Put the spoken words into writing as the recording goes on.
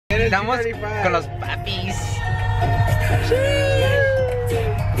Andamos con los papis.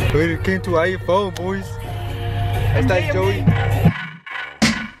 We came to IFO, boys. Ahí está Joey.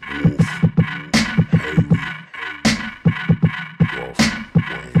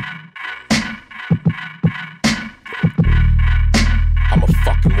 I'm a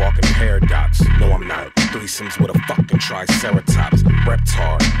fucking walking paradox. No, I'm not. Threesomes with a fucking triceratops. Repped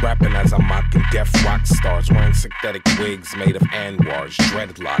hard, rapping as I'm mocking deaf rock stars. Wearing synthetic wigs made of anwars,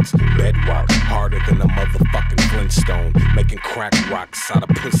 dreadlocks, bedrock, harder than a motherfucking Flintstone. Making crack rocks out of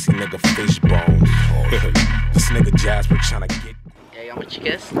pussy nigga fish bones. This nigga Jasper tryna get. Ya llegamos,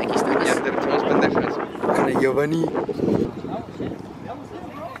 chicas. Aquí estamos. Ya tenemos pendejas. Con el Giovanni.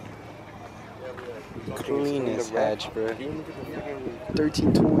 Clean as hatch, bro.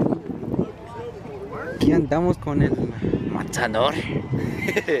 1320. Aquí andamos con el Matador.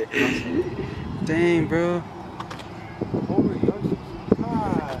 Dang, bro.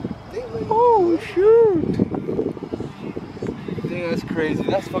 Oh, shoot. Dang, that's crazy.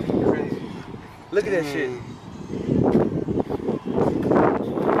 That's fucking crazy. Look at that shit.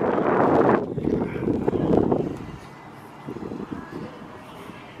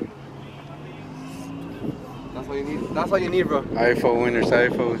 That's all you need. That's all you need, bro. IFO winners,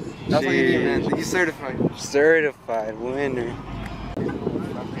 IFO. That's all you need, man. You certified. Certified winner.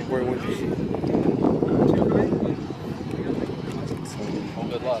 We're winners.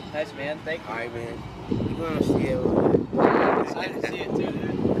 Good luck. Nice, man. Thank you. Alright, man. You're gonna see it. Excited to see it too,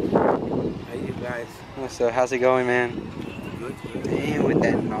 dude. How you guys? So how's it going, man? Good. Damn, with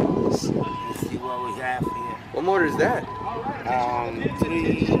that nose. Let's see what we have here. What motor is that?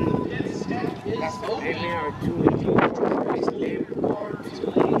 3. Maybe or 2.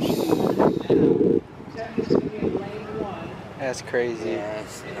 That's crazy.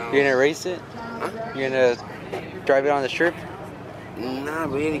 Yes. You're gonna race it? Huh? You're gonna drive it on the strip?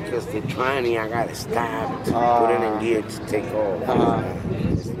 Not really, because the tranny, I gotta stop to put it in gear to take off.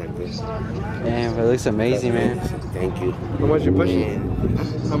 It's not good. Damn, but it looks amazing, man. Thank you. How much you pushing? And,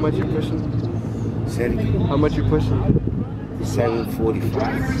 How much you pushing? said How much you pushing?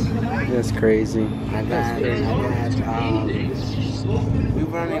 745. That's crazy. I got we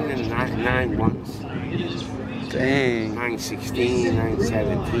running the 9 ones. Dang. 916,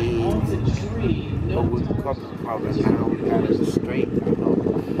 917. But with a couple problems now, we got it straight. And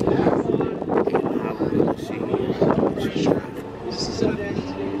now we're gonna see here.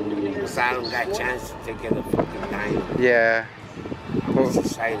 So I don't got a chance to take it a fucking 9. Yeah. I was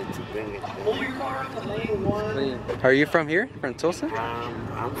excited to bring it. Are you from here? From Tulsa?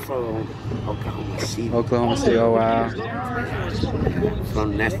 I'm from Oklahoma City. Oklahoma City. Oh, wow.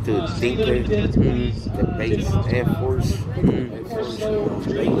 From next to Tinker, the base, Air Force. Air Force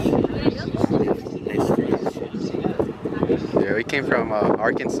base. Next to that shit. Yeah, we came from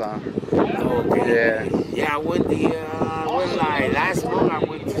Arkansas. Okay. Yeah. Yeah, I went last month I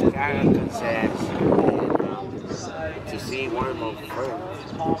went to Arkansas to see one of my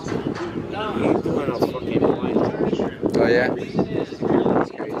friends. He's doing a fucking point. Oh, yeah?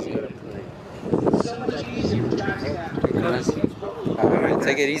 That's crazy. Alright,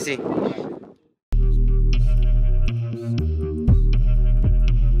 take it easy. The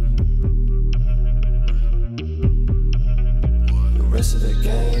rest of the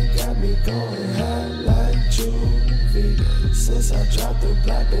game got me going hot like juvie. Since I dropped the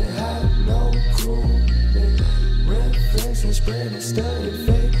block, been hot, no crew. Red flags and spread and study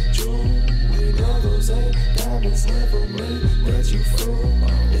fake jewelry. All those ain't diamonds never made that you fool.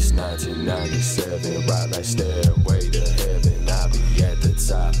 It's 1997, ride like Stairway to Heaven. I be at the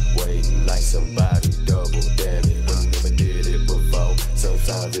top, waiting like somebody double damn it. When you never did it before,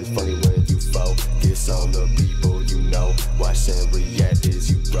 sometimes it's funny when you focus on the people you know. Watch and react as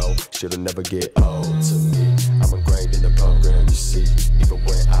you grow. Shit'll never get old to me. I'm ingrained in the program, you see. Even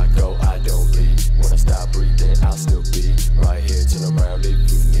when I go, I don't leave. When I stop breathing, I'll still be right here. Turn around if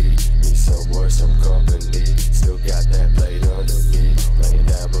you need me somewhere, some company. Still got that blade under me. Laying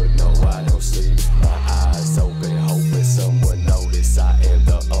down, but no, I don't sleep. My eyes open, hoping someone notice I am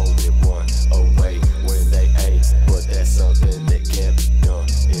the only one away when they ain't. But that's something that can't be done.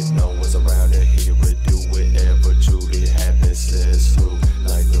 If no one's around to hear it, do whatever truly happens. Says who?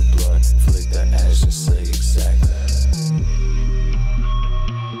 Like the blood, flick the ash and say exactly.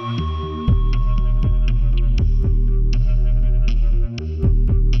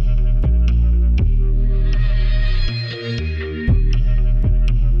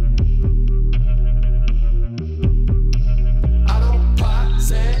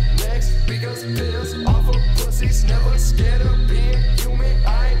 Never scared of being human.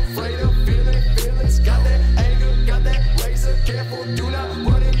 I ain't afraid of feeling feelings. Got that anger, got that razor. Careful, do not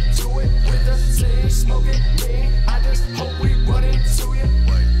run into smoking me. I just hope we run into you.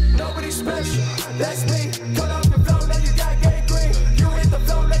 Nobody special, that's me. Cut off the flow, now you got gang green. You hit the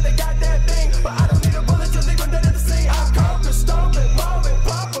flow like they got that thing. But I don't need a bullet to leave them dead at the scene. I'm conquer, stomping, mobbing,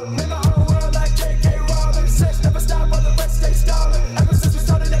 popping. In my own world like J.K. Rowling. Sex never stop while the rest stay stalling. Ever since we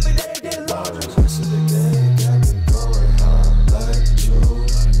started, every day getting larger. This is the game, got me going hard like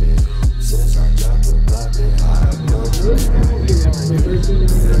Juvie. Since I dropped the block, they high, no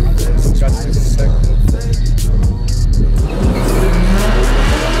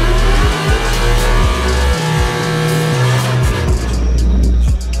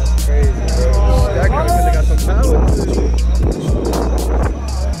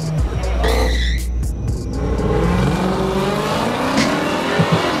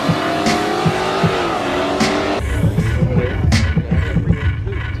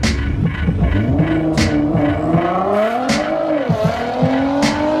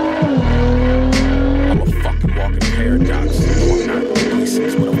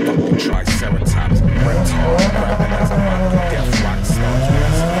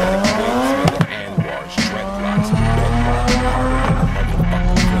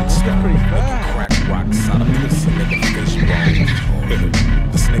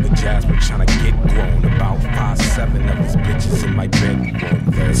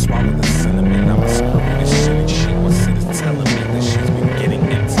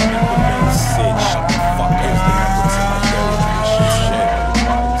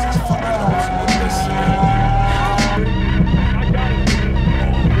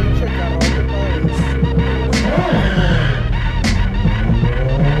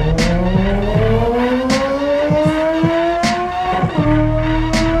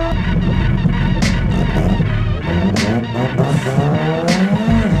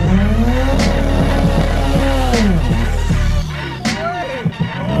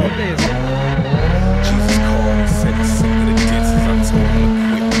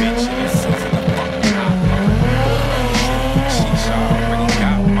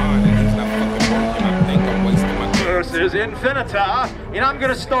Infinita, and I'm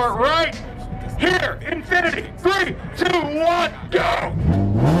gonna start right here. Infinity. 3, 2, 1, go!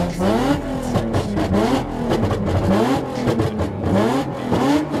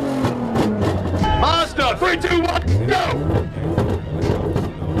 Mazda. 3, 2, 1, go!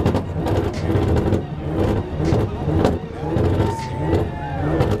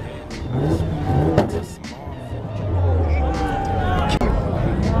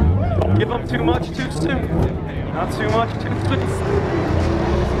 Don't give them too much too soon. Not too much, too soon.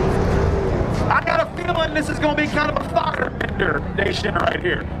 I got a feeling this is going to be kind of a fire bender nation right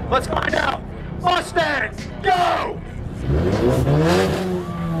here. Let's find out. Mustangs, go!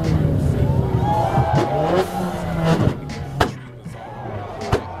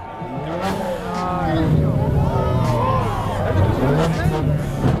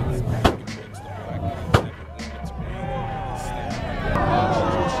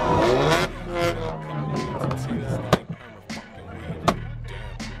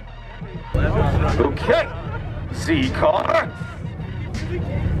 Okay, Z-Car.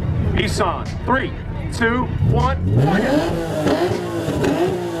 Nissan, 3, 2, 1,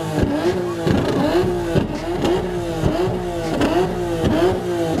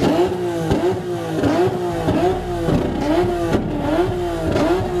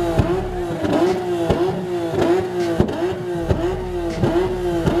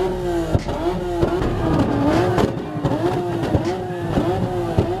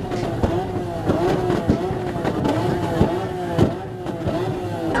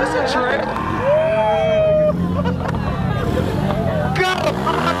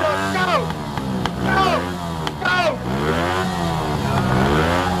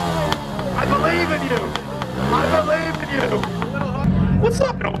 What's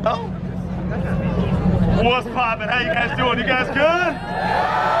up, Noel? What's poppin'? How you guys doing? You guys good?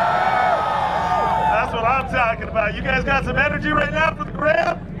 That's what I'm talking about. You guys got some energy right now for the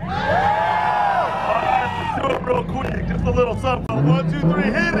grab? Alright, let's do it real quick. Just a little something. 1, 2, 3,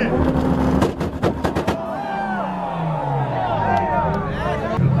 hit it!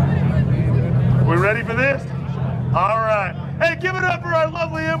 We ready for this? Alright. Hey, give it up for our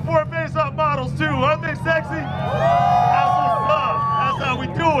lovely import face-up models too. Aren't they sexy? That's what's up. That's how we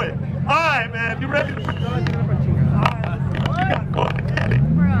do it. Alright, man. You ready? Alright. Go ahead, get it.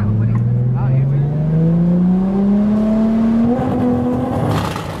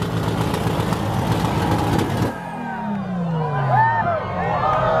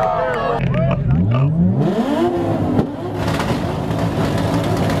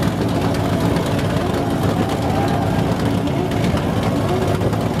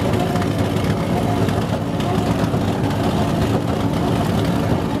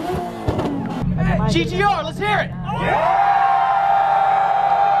 GTR, let's hear it.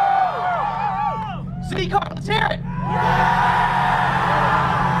 City car, let's hear it.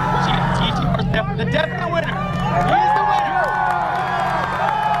 GTR's the definite winner. He's the winner.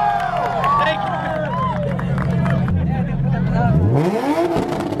 Thank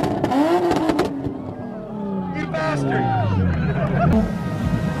you. You bastard.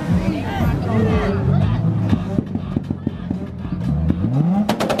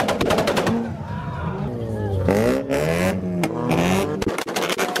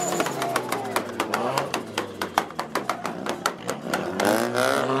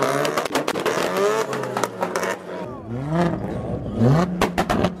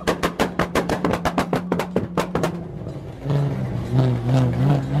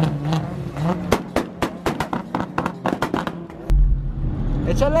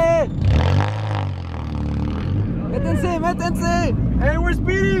 ¡Échale! ¡Métense, métense! Hey, we're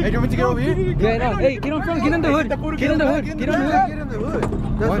speeding! Hey, do you want me to get over here? Yeah, no. Hey, get on front, get in the hood. Get in the hood. Get in the hood. Get in the hood.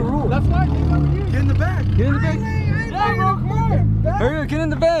 That's the rule. That's fine. Get in the back. Get in the back. Yeah, bro, come on. Hurry up, get in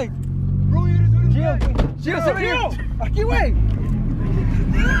the bag. Bro, you gotta do this. Chill, chill. Aquí, güey.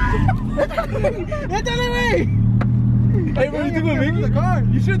 Échale, güey. Hey, bro, you think we're making the car?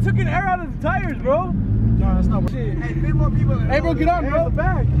 You should have taken air out of the tires, bro. No, that's not what. Hey, 3 more people. Hey, bro, get on, bro.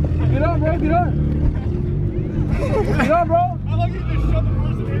 Get on, bro. Get on. Get on, bro. I like you just shut the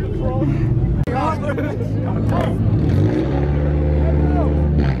person in, bro.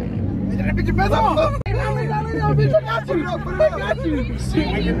 Bitch, I got you. See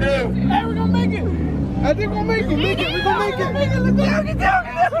what we can do. Hey, we're gonna make it. I think we'll make it. We're gonna make it. Get down.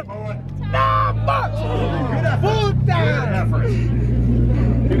 Nah, fuck. Full time.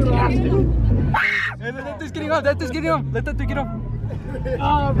 Hey, let this get off. Let this get off. Let that get off.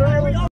 Ah, bro.